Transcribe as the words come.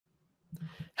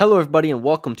Hello, everybody, and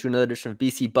welcome to another edition of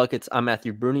BC Buckets. I'm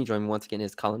Matthew Bruni. Joining me once again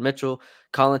is Colin Mitchell.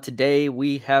 Colin, today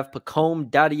we have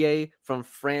Pacome Dadiet from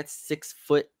France,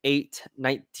 6'8",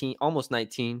 19, almost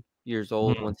 19 years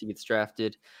old Mhm. once he gets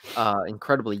drafted.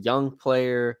 Incredibly young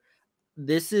player.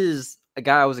 This is a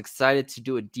guy I was excited to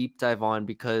do a deep dive on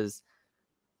because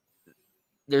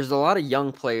there's a lot of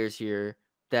young players here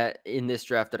that in this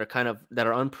draft that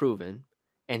are unproven,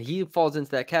 and he falls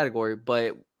into that category.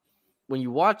 But when you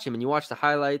watch him and you watch the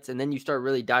highlights and then you start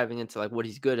really diving into like what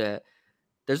he's good at,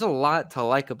 there's a lot to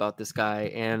like about this guy,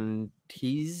 and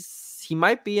he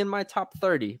might be in my top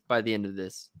 30 by the end of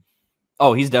this.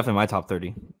 Oh, he's definitely my top 30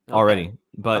 Okay. already.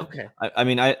 But Okay.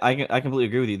 I completely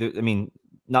agree with you. I mean,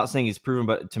 not saying he's proven,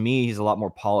 but to me, he's a lot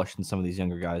more polished than some of these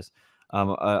younger guys.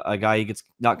 A guy he gets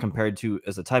not compared to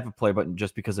as a type of player, but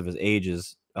just because of his age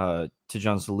is to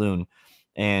John Saloon,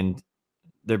 and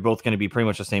they're both going to be pretty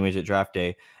much the same age at draft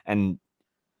day. And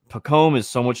Pacome is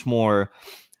so much more.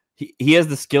 He has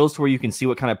the skills to where you can see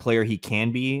what kind of player he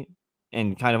can be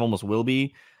and kind of almost will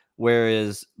be.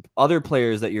 Whereas other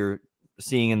players that you're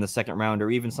seeing in the second round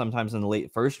or even sometimes in the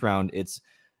late first round, it's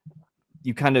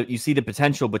you see the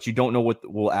potential, but you don't know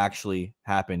what will actually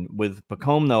happen. With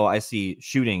Pacome, though, I see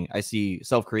shooting, I see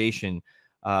self creation,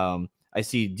 I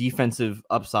see defensive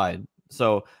upside.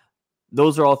 So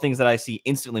those are all things that I see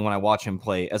instantly when I watch him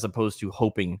play, as opposed to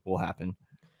hoping will happen.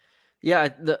 Yeah,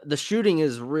 the shooting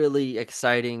is really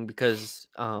exciting because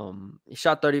he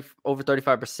shot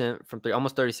 35% from three,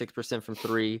 almost 36% from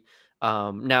three.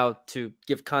 Now to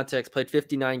give context, played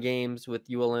 59 games with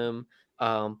ULM,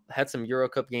 had some Euro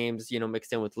Cup games,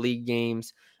 mixed in with league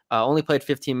games. Only played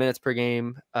 15 minutes per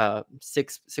game,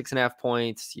 six and a half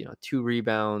points, two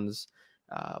rebounds,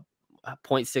 uh,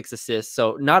 0.6 assists.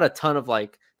 So not a ton of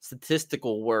like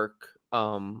statistical work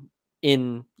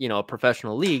in a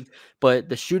professional league, but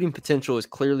the shooting potential is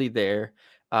clearly there.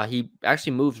 He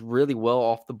actually moves really well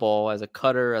off the ball as a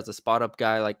cutter, as a spot up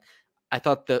guy. Like I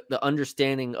thought the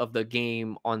understanding of the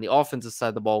game on the offensive side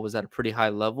of the ball was at a pretty high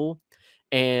level.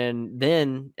 And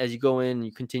then as you go in,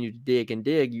 you continue to dig and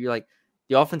dig, you're like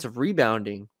the offensive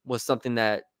rebounding was something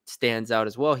that stands out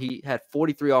as well. He had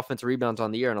 43 offensive rebounds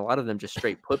on the year, and a lot of them just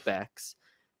straight putbacks.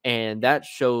 And that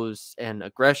shows an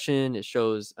aggression. It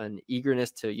shows an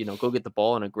eagerness to, go get the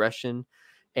ball and aggression.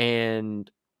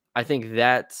 And I think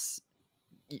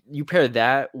you pair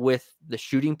that with the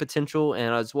shooting potential,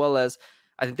 and as well as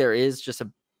I think there is just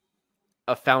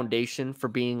a foundation for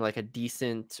being like a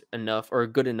decent enough or a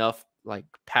good enough like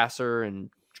passer and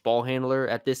ball handler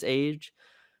at this age.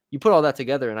 You put all that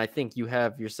together, and I think you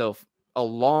have yourself a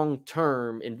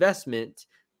long-term investment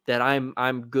that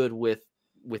I'm good with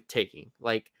taking.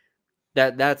 Like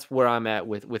that's where I'm at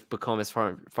with Pacome as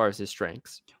far as his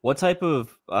strengths. What type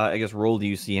of, I guess, role do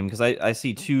you see him? Because I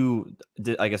see two,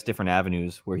 I guess, different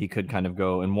avenues where he could kind of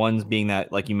go. And one's being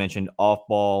that, like you mentioned, off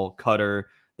ball cutter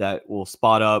that will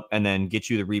spot up and then get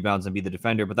you the rebounds and be the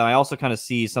defender. But then I also kind of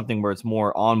see something where it's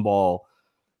more on ball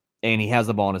and he has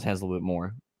the ball in his hands a little bit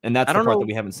more. And that's I the don't part that know.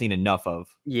 we haven't seen enough of.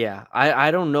 Yeah,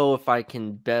 I don't know if I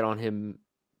can bet on him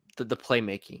the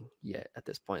playmaking yet at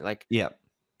this point. Like, Yeah.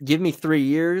 give me 3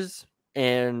 years,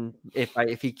 and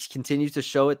if he continues to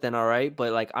show it, then all right.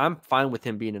 But like, I'm fine with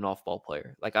him being an off ball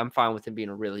player. Like, I'm fine with him being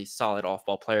a really solid off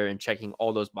ball player and checking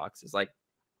all those boxes. Like,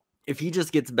 if he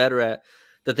just gets better at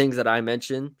the things that I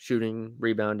mentioned, shooting,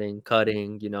 rebounding,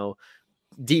 cutting,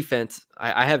 defense,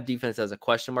 I have defense as a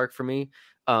question mark for me.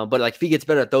 But like if he gets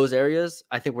better at those areas,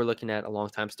 I think we're looking at a long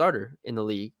time starter in the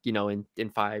league, in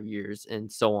 5 years and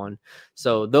so on.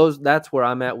 So that's where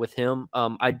I'm at with him.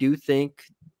 I do think.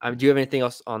 Do you have anything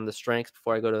else on the strengths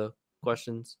before I go to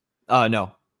questions?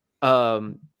 No.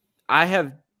 Um, I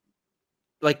have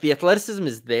like the athleticism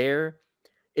is there.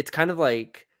 It's kind of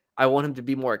like I want him to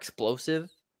be more explosive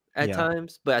at Yeah.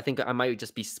 times, but I think I might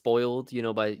just be spoiled,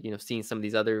 by seeing some of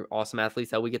these other awesome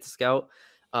athletes that we get to scout.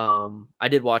 I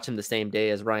did watch him the same day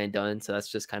as Ryan Dunn, so that's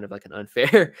just kind of like an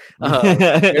unfair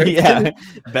comparison. Yeah.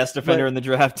 Best But defender in the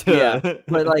draft. yeah,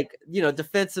 but like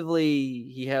defensively,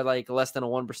 he had like less than a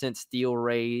 1% steal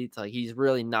rate. Like he's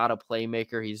really not a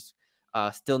playmaker. He's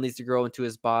still needs to grow into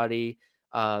his body.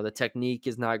 The technique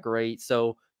is not great,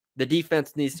 so the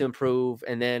defense needs to improve.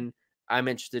 And then I'm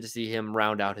interested to see him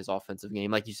round out his offensive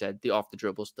game, like you said, the off the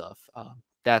dribble stuff.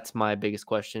 That's my biggest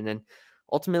question. And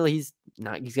ultimately, he's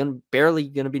not. He's barely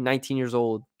gonna be 19 years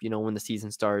old. When the season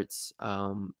starts.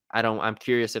 I'm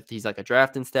curious if he's like a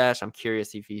drafting stash. I'm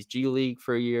curious if he's G League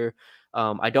for a year.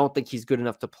 I don't think he's good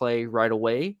enough to play right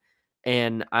away,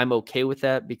 and I'm okay with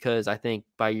that because I think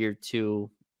by year two,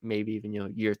 maybe even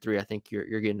year three, I think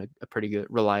you're getting a pretty good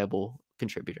reliable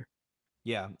contributor.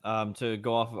 Yeah. To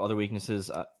go off of other weaknesses,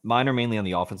 mine are mainly on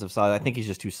the offensive side. I think he's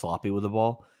just too sloppy with the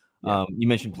ball. Yeah, You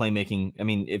mentioned playmaking. I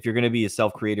mean, if you're going to be a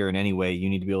self-creator in any way, you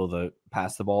need to be able to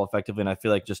pass the ball effectively. And I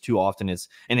feel like just too often it's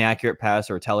an inaccurate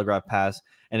pass or a telegraph pass,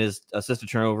 and his assist to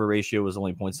turnover ratio was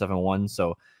only 0.71.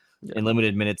 So yeah, in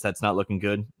limited minutes, that's not looking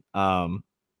good.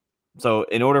 So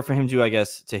in order for him to, I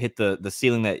guess, to hit the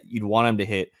ceiling that you'd want him to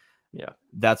hit, yeah.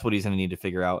 that's what he's going to need to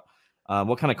figure out.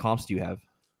 What kind of comps do you have?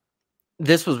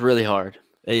 This was really hard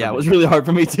for Yeah, it was me. really hard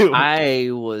for me too.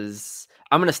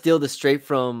 I'm gonna steal this straight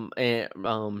from I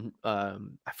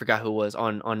forgot who it was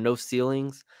on No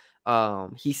Ceilings.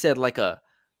 He said like a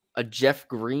Jeff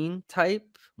Green type.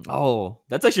 Oh,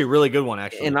 that's actually a really good one,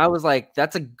 actually. And I was like,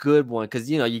 that's a good one because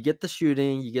you get the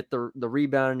shooting, you get the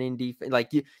rebounding defense,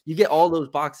 like you get all those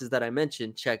boxes that I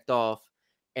mentioned checked off,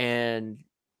 and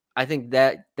I think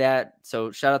that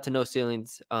so shout out to No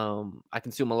Ceilings. I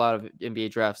consume a lot of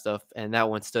NBA draft stuff, and that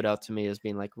one stood out to me as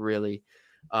being like really.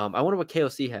 I wonder what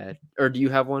KOC had, or do you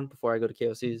have one before I go to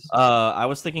KOC's? I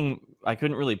was thinking I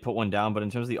couldn't really put one down, but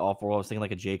in terms of the off world, I was thinking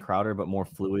like a Jay Crowder, but more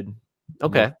fluid, more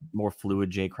Okay, more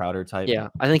fluid Jay Crowder type. yeah,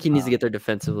 I think he needs to get there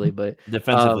defensively, but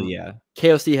Defensively, um, yeah.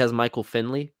 KOC has Michael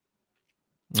Finley,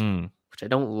 Mm, which I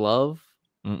don't love.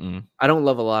 mm-mm. I don't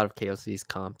love a lot of KOC's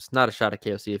comps. Not a shot at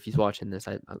KOC if he's watching this.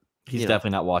 He's definitely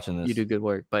not watching You this. do good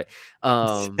work, but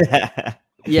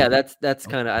yeah, that's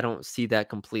kind of I don't see that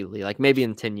completely. Like maybe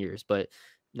in 10 years, but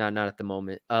not at the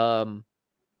moment.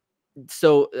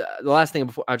 So the last thing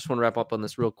before I just want to wrap up on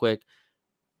this real quick.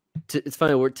 It's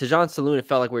funny. We're Tejan Saloon. It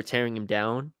felt like we are tearing him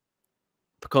down.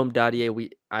 Pacome Dadiet, we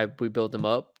build him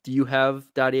up. Do you have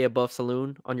Dadiet above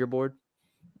Saloon on your board?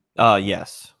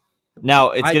 Yes. Now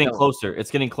it's I getting don't. closer.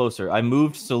 It's getting closer. I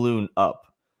moved Saloon up.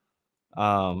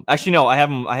 Actually, no, I have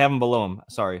him below him.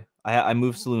 Sorry, I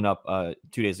moved Saloon up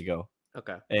 2 days ago,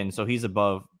 Okay. and so he's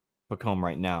above Pacome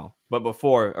right now. But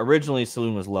before, originally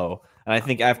Saloon was low, and I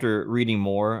think after reading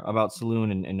more about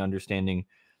Saloon and understanding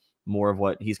more of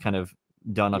what he's kind of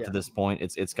done up to Yeah. this point,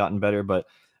 it's gotten better. But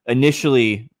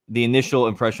initially, the initial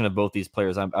impression of both these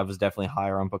players, I was definitely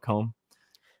higher on Pacome.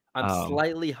 I'm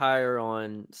slightly higher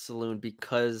on Saloon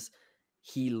because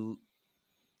he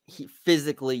he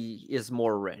physically is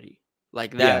more ready.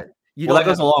 Like Yeah. that, you Well, don't that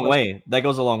have goes a to long question. way. That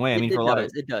goes a long way. I mean, for It a lot of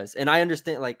does, it does, and I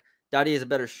understand, like, Dadier is a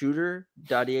better shooter.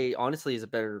 Dadier, honestly, is a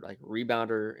better, like,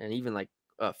 rebounder and even, like,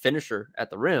 finisher at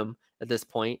the rim at this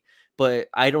point, but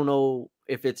I don't know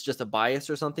if it's just a bias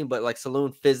or something, but, like,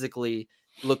 Saloon physically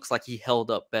looks like he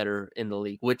held up better in the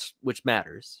league, which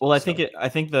matters, well, so I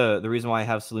think the reason why I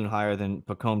have Saloon higher than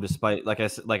Pacome, despite like I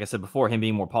said before, him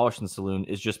being more polished than Saloon,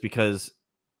 is just because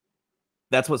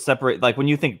that's what separate. Like when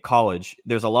you think college,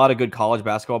 there's a lot of good college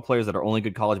basketball players that are only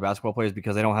good college basketball players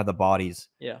because they don't have the bodies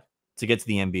yeah. to get to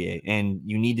the NBA, and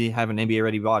you need to have an NBA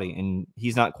ready body, and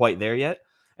he's not quite there yet.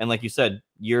 And like you said,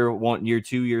 year one, year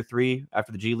two, year three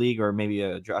after the G League or maybe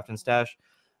a draft and stash,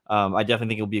 I definitely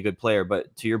think he'll be a good player.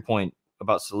 But to your point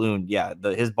about Saloon, yeah,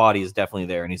 his body is definitely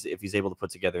there, and if he's able to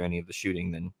put together any of the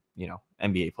shooting, then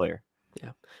NBA player.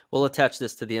 Yeah, we'll attach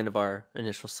this to the end of our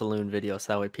initial Saloon video,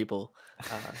 so that way people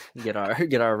get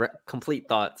our complete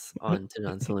thoughts on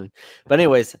Tejan Saloon. But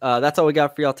anyways, that's all we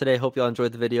got for y'all today. Hope y'all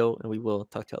enjoyed the video, and we will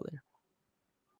talk to y'all later.